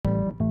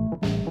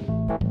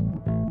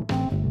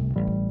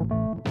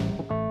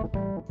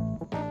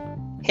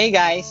Hey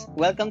guys,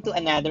 welcome to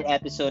another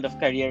episode of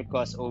Career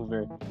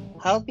Crossover,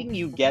 helping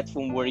you get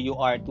from where you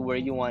are to where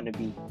you want to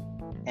be.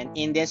 And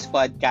in this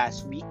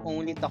podcast, we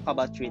only talk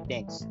about three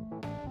things: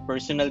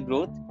 personal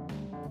growth,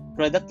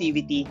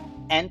 productivity,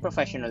 and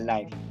professional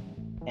life.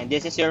 And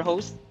this is your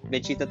host,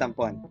 Benchito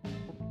Tampon.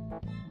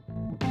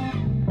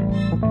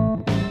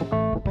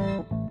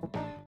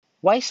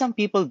 Why some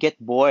people get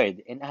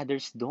bored and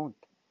others don't?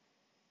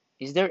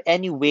 Is there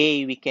any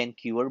way we can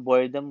cure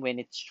boredom when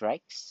it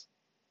strikes?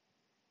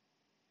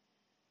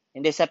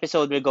 In this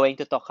episode, we're going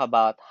to talk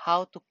about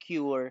how to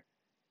cure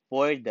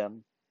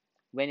boredom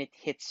when it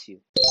hits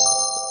you.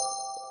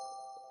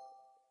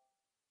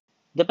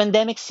 The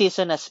pandemic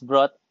season has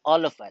brought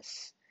all of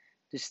us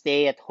to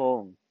stay at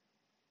home,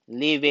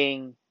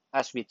 leaving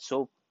us with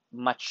so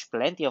much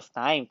plenty of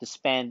time to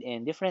spend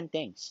in different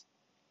things.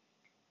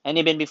 And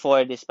even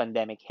before this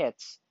pandemic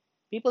hits,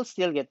 people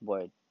still get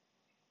bored.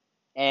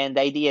 And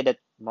the idea that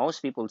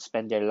most people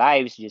spend their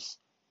lives just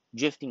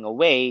drifting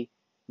away,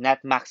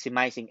 not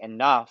maximizing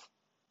enough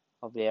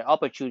of their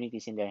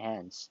opportunities in their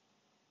hands.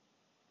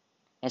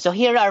 And so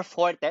here are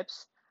four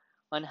tips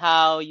on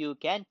how you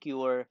can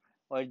cure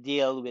or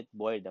deal with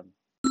boredom.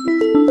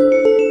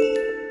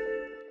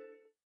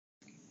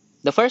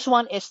 The first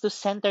one is to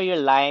center your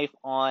life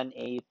on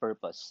a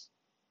purpose.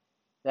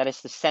 That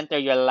is to center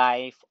your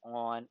life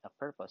on a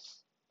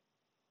purpose.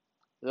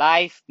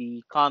 Life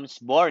becomes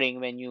boring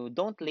when you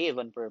don't live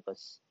on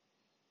purpose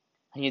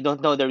and you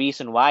don't know the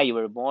reason why you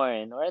were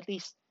born, or at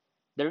least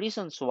the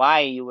reasons why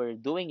you were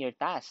doing your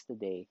task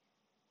today,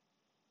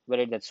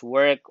 whether that's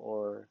work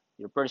or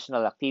your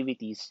personal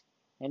activities,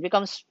 and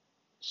becomes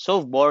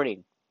so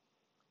boring.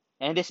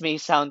 And this may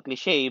sound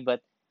cliche,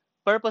 but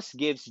purpose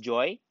gives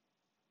joy,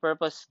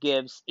 purpose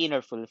gives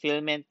inner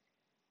fulfillment,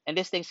 and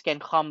these things can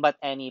combat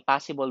any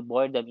possible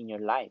boredom in your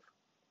life.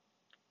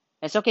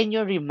 And so, can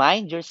you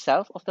remind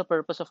yourself of the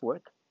purpose of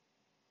work?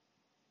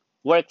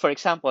 Work, for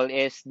example,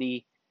 is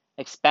the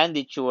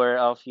expenditure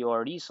of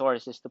your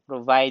resources to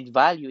provide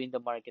value in the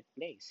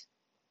marketplace.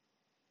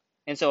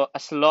 And so,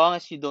 as long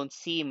as you don't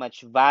see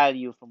much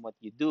value from what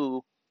you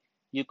do,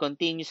 you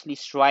continuously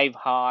strive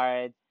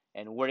hard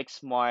and work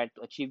smart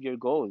to achieve your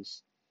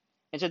goals.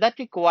 And so, that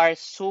requires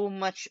so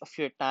much of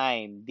your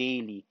time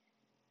daily.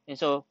 And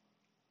so,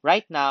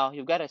 right now,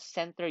 you've got to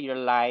center your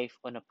life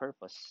on a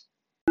purpose.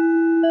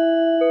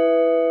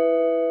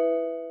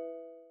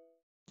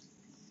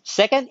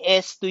 Second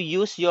is to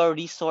use your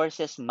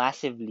resources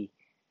massively.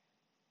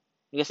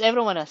 Because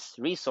everyone has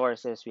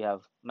resources. We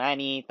have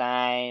money,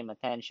 time,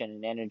 attention,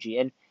 and energy.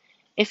 And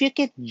if you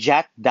can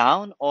jot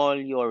down all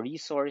your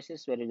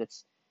resources, whether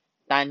that's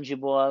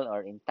tangible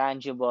or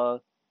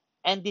intangible,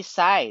 and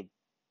decide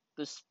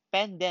to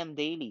spend them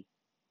daily,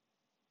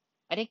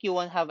 I think you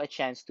won't have a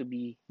chance to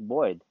be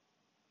bored.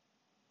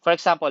 For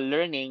example,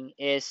 learning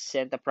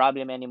isn't a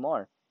problem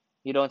anymore.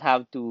 You don't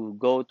have to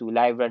go to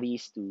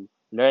libraries to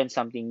learn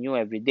something new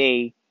every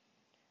day.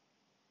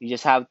 You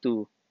just have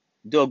to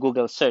do a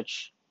Google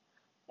search,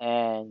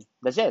 and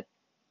that's it.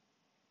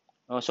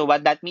 So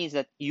what that means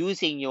that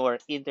using your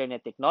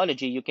internet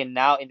technology, you can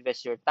now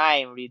invest your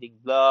time reading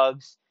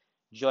blogs,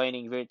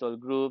 joining virtual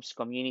groups,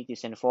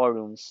 communities, and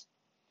forums.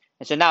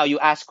 And so now you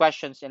ask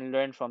questions and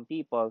learn from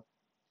people.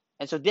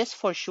 And so this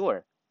for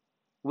sure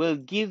will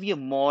give you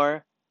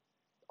more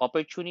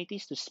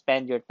opportunities to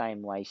spend your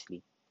time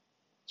wisely.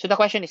 So the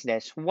question is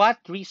this: what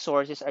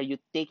resources are you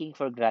taking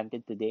for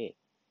granted today?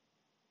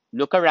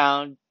 Look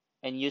around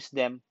and use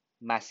them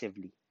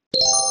massively.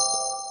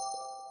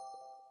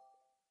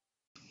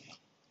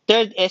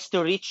 Third is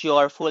to reach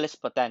your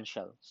fullest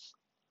potentials,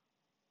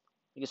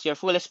 because your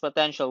fullest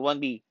potential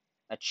won't be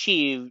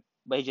achieved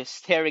by just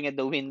staring at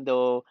the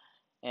window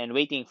and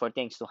waiting for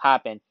things to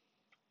happen.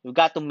 You've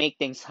got to make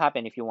things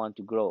happen if you want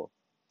to grow.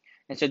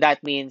 And so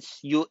that means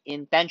you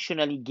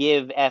intentionally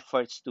give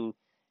efforts to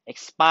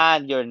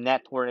expand your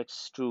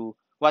networks through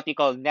what we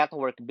call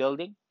network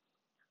building.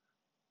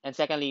 And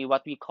secondly,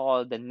 what we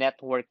call the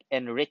network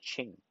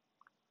enriching.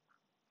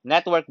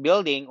 Network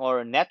building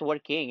or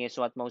networking is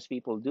what most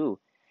people do.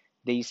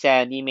 They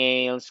send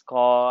emails,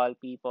 call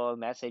people,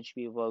 message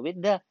people with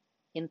the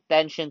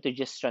intention to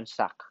just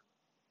transact.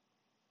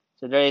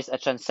 So there is a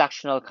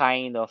transactional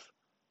kind of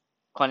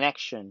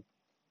connection.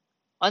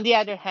 On the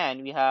other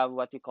hand, we have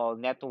what we call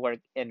network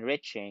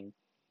enriching,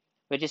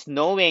 which is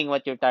knowing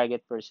what your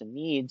target person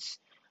needs,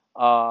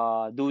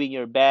 doing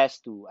your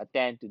best to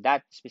attend to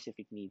that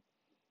specific need.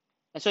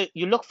 And so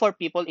you look for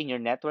people in your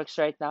networks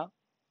right now,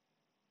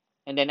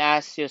 and then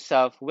ask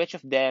yourself which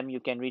of them you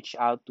can reach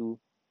out to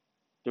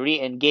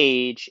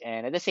re-engage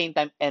and at the same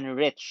time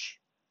enrich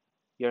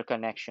your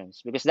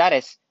connections, because that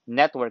is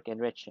network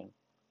enriching.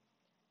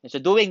 And so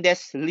doing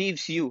this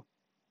leaves you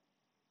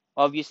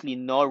obviously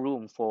no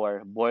room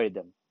for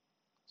boredom.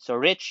 So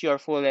reach your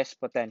fullest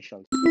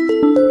potential.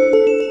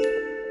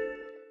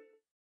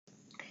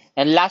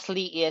 And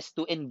lastly is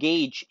to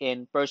engage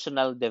in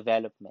personal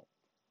development.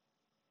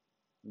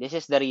 This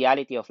is the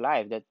reality of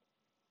life that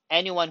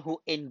anyone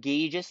who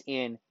engages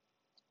in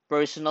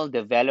personal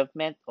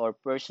development or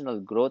personal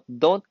growth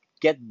don't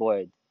get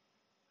bored.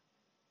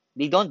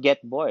 They don't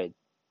get bored.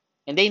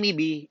 And they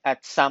maybe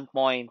at some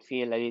point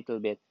feel a little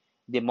bit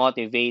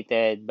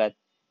demotivated, but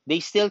they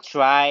still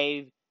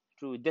thrive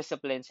through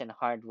disciplines and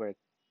hard work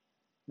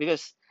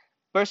because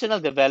personal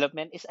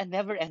development is a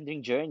never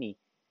ending journey.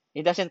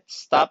 It doesn't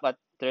stop at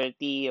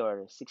 30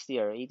 or 60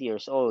 or 80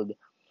 years old.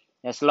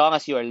 As long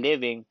as you are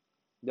living,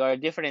 there are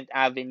different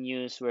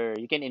avenues where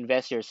you can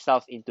invest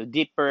yourself into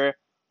deeper,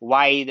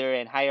 wider,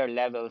 and higher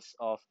levels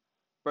of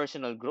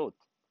personal growth.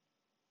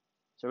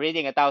 So,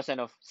 reading 1,000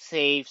 of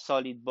safe,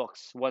 solid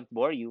books won't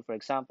bore you, for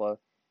example,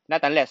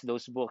 not unless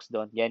those books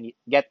don't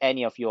get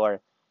any of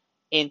your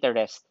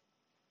interest.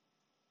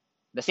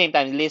 At the same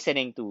time,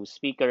 listening to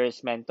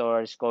speakers,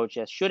 mentors,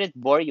 coaches shouldn't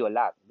bore you a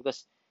lot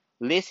because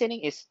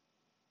listening is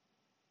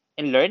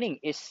and learning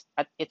is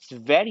at its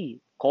very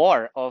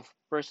core of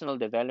personal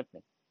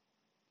development.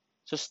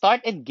 So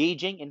start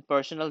engaging in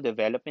personal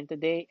development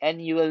today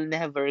and you will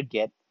never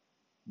get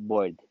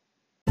bored.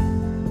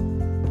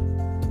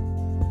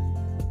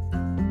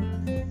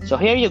 So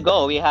here you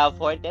go. We have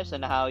 4 tips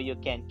on how you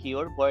can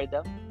cure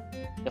boredom.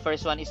 The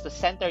first one is to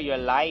center your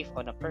life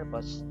on a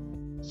purpose.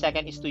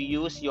 Second is to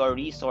use your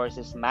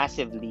resources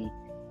massively.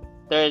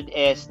 Third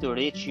is to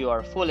reach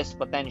your fullest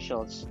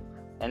potentials.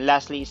 And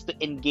lastly is to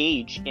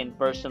engage in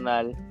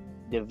personal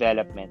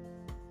development.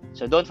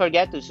 So don't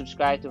forget to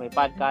subscribe to my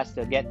podcast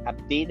to get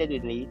updated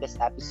with the latest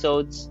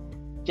episodes.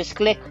 Just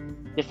click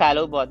the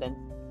follow button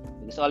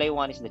because all I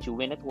want is that you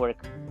win at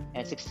work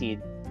and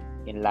succeed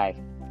in life.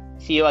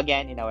 See you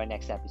again in our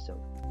next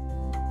episode.